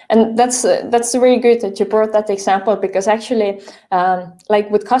information. And that's really good that you brought that example, because actually like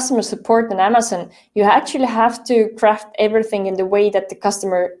with customer support on Amazon, you actually have to craft everything in the way that the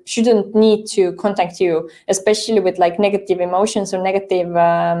customer shouldn't need to contact you, especially with like negative emotions or negative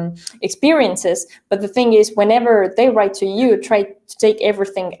experiences. But the thing is, whenever they write to you, try to take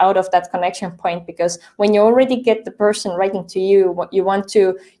everything out of that connection point, because when you already get the person writing to you, you want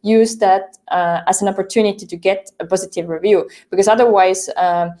to use that as an opportunity to get a positive review, because otherwise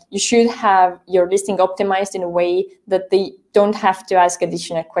you should have your listing optimized in a way that the don't have to ask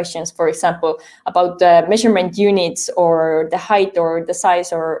additional questions, for example, about the measurement units or the height or the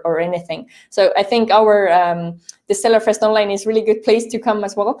size or anything. So I think our the Sellerfest Online is really good place to come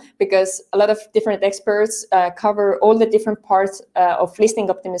as well, because a lot of different experts cover all the different parts of listing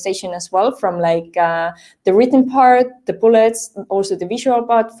optimization as well, from like the written part, the bullets, also the visual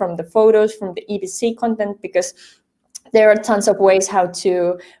part, from the photos, from the EBC content, because there are tons of ways how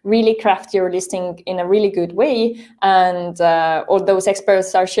to really craft your listing in a really good way. And all those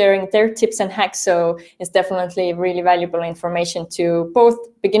experts are sharing their tips and hacks. So it's definitely really valuable information to both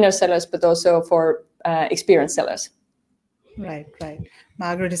beginner sellers, but also for experienced sellers. Right, right.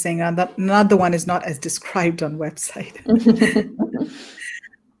 Margaret is saying another one is not as described on website.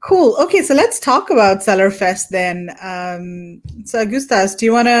 Cool. Okay, so let's talk about Sellerfest then. So Augustas, do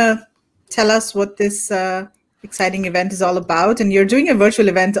you want to tell us what this exciting event is all about? And you're doing a virtual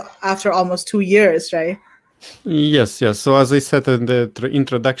event after almost 2 years, right? Yes. So as I said in the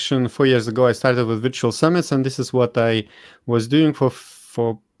introduction, 4 years ago, I started with virtual summits, and this is what I was doing for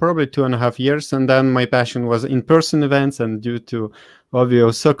probably 2.5 years. And then my passion was in-person events, and due to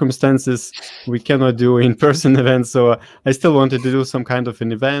obvious circumstances, we cannot do in-person events. So I still wanted to do some kind of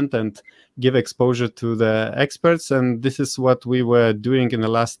an event and give exposure to the experts. And this is what we were doing in the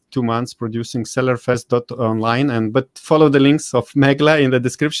last 2 months, producing Sellerfest.online. But follow the links of Megla in the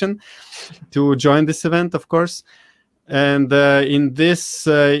description to join this event, of course. And in this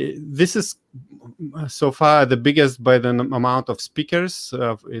is so far the biggest by the amount of speakers.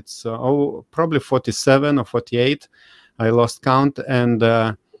 It's probably 47 or 48. I lost count. And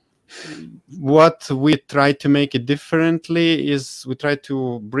what we try to make it differently is we try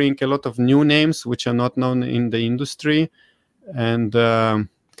to bring a lot of new names which are not known in the industry, and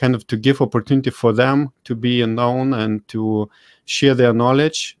kind of to give opportunity for them to be known and to share their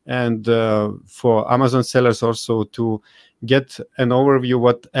knowledge, and for Amazon sellers also to get an overview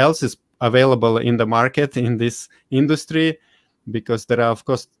what else is available in the market in this industry, because there are, of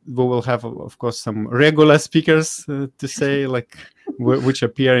course, we will have, of course, some regular speakers to say, like, which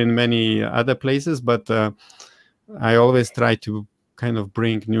appear in many other places, but I always try to kind of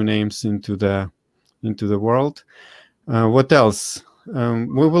bring new names into the world. What else?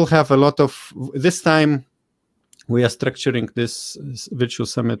 We will have a lot of, this time we are structuring this virtual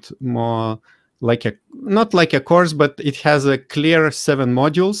summit more like not like a course, but it has a clear 7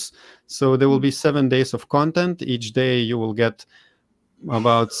 modules. So there will be 7 days of content. Each day you will get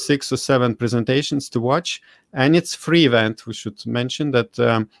about 6 or 7 presentations to watch, and it's free event. We should mention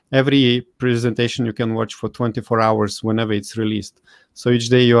that every presentation you can watch for 24 hours whenever it's released. So each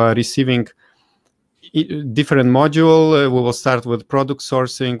day you are receiving different module. We will start with product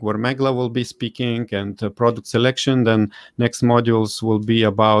sourcing, where Megla will be speaking, and product selection. Then next modules will be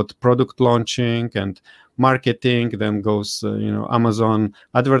about product launching and marketing. Then goes Amazon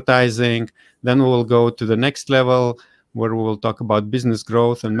advertising. Then we will go to the next level, where we will talk about business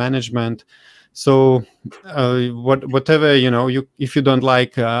growth and management. So whatever, if you don't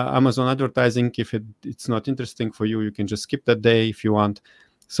like Amazon advertising, if it's not interesting for you, you can just skip that day if you want.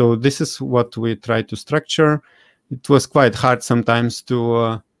 So this is what we try to structure. It was quite hard sometimes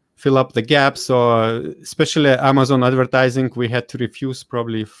to fill up the gaps, or especially Amazon advertising, we had to refuse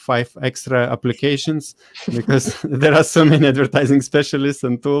probably 5 extra applications because there are so many advertising specialists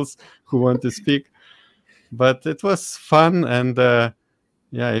and tools who want to speak. But it was fun, and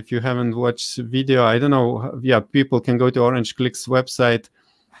yeah, if you haven't watched video, I don't know, yeah, people can go to Orange Kilk's website,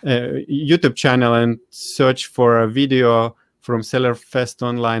 YouTube channel, and search for a video from Sellerfest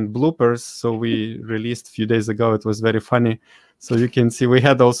Online bloopers. So we released a few days ago. It was very funny. So you can see we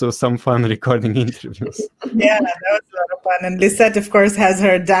had also some fun recording interviews. Yeah, that was a lot of fun. And Lisett, of course, has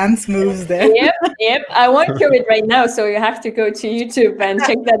her dance moves there. Yep. I won't do it right now. So you have to go to YouTube and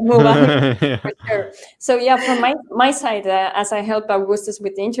check that move out. Yeah. For sure. So yeah, from my side, as I help Augustas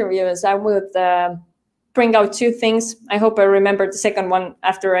with the interviews, I would bring out 2 things. I hope I remember the second one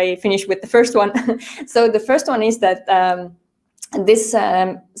after I finish with the first one. So the first one is that this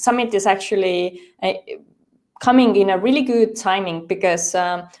summit is actually coming in a really good timing, because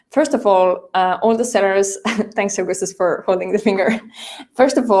first of all the sellers, thanks Augustas for holding the finger.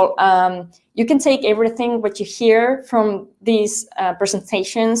 First of all, you can take everything what you hear from these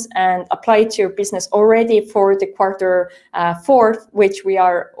presentations and apply it to your business already for the quarter 4, which we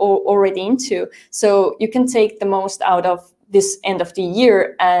are already into. So you can take the most out of this end of the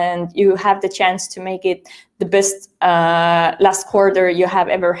year, and you have the chance to make it the best last quarter you have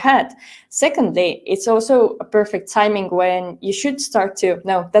ever had. Secondly, it's also a perfect timing when you should start to,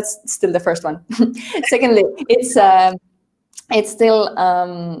 no, that's still the first one. Secondly, it's still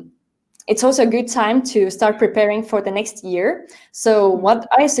it's also a good time to start preparing for the next year. So what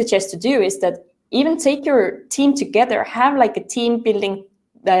I suggest to do is that even take your team together, have like a team building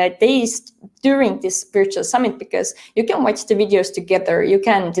days during this virtual summit, because you can watch the videos together, you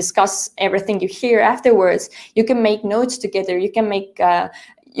can discuss everything you hear afterwards, you can make notes together, you can make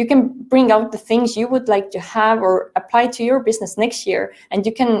you can bring out the things you would like to have or apply to your business next year, and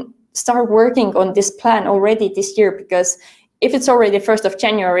you can start working on this plan already this year, because if it's already 1st of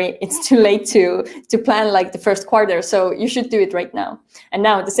January, it's too late to plan like the first quarter. So you should do it right now. And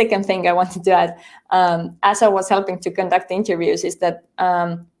now the second thing I wanted to add, as I was helping to conduct the interviews, is that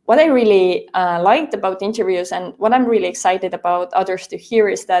what I really liked about the interviews and what I'm really excited about others to hear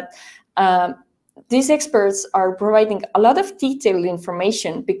is that these experts are providing a lot of detailed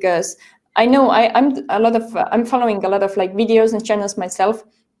information, because I know I'm following a lot of like videos and channels myself.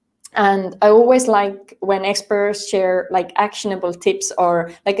 And I always like when experts share like actionable tips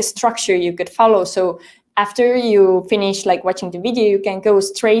or like a structure you could follow. So after you finish like watching the video, you can go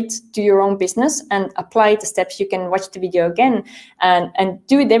straight to your own business and apply the steps. You can watch the video again and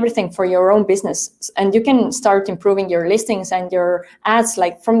do it everything for your own business. And you can start improving your listings and your ads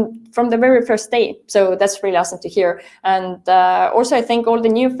like from the very first day. So that's really awesome to hear. And also I think all the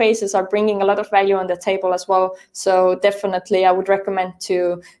new faces are bringing a lot of value on the table as well. So definitely I would recommend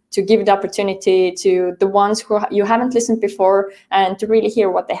to give the opportunity to the ones who you haven't listened before and to really hear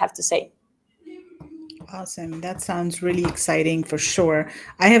what they have to say. Awesome. That sounds really exciting for sure.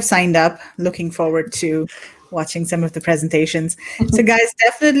 I have signed up, looking forward to watching some of the presentations. So guys,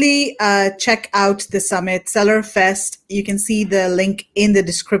 definitely check out the summit, Seller Fest. You can see the link in the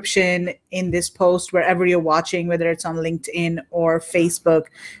description in this post, wherever you're watching, whether it's on LinkedIn or Facebook.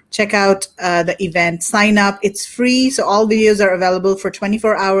 Check out the event, sign up. It's free, so all videos are available for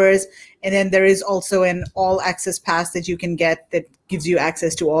 24 hours. And then there is also an all access pass that you can get that gives you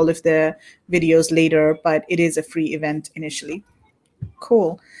access to all of the videos later, but it is a free event initially.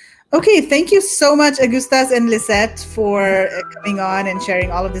 Cool. Okay, thank you so much, Augustas and Lisett, for coming on and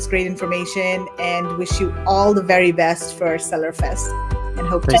sharing all of this great information, and wish you all the very best for Seller Fest. And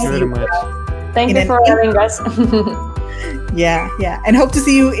hope to see you very much. Thank you for having us. Yeah. And hope to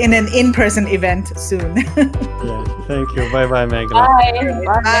see you in an in-person event soon. Yeah, thank you. Bye-bye,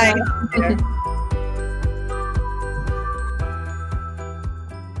 Megla. Bye. Bye.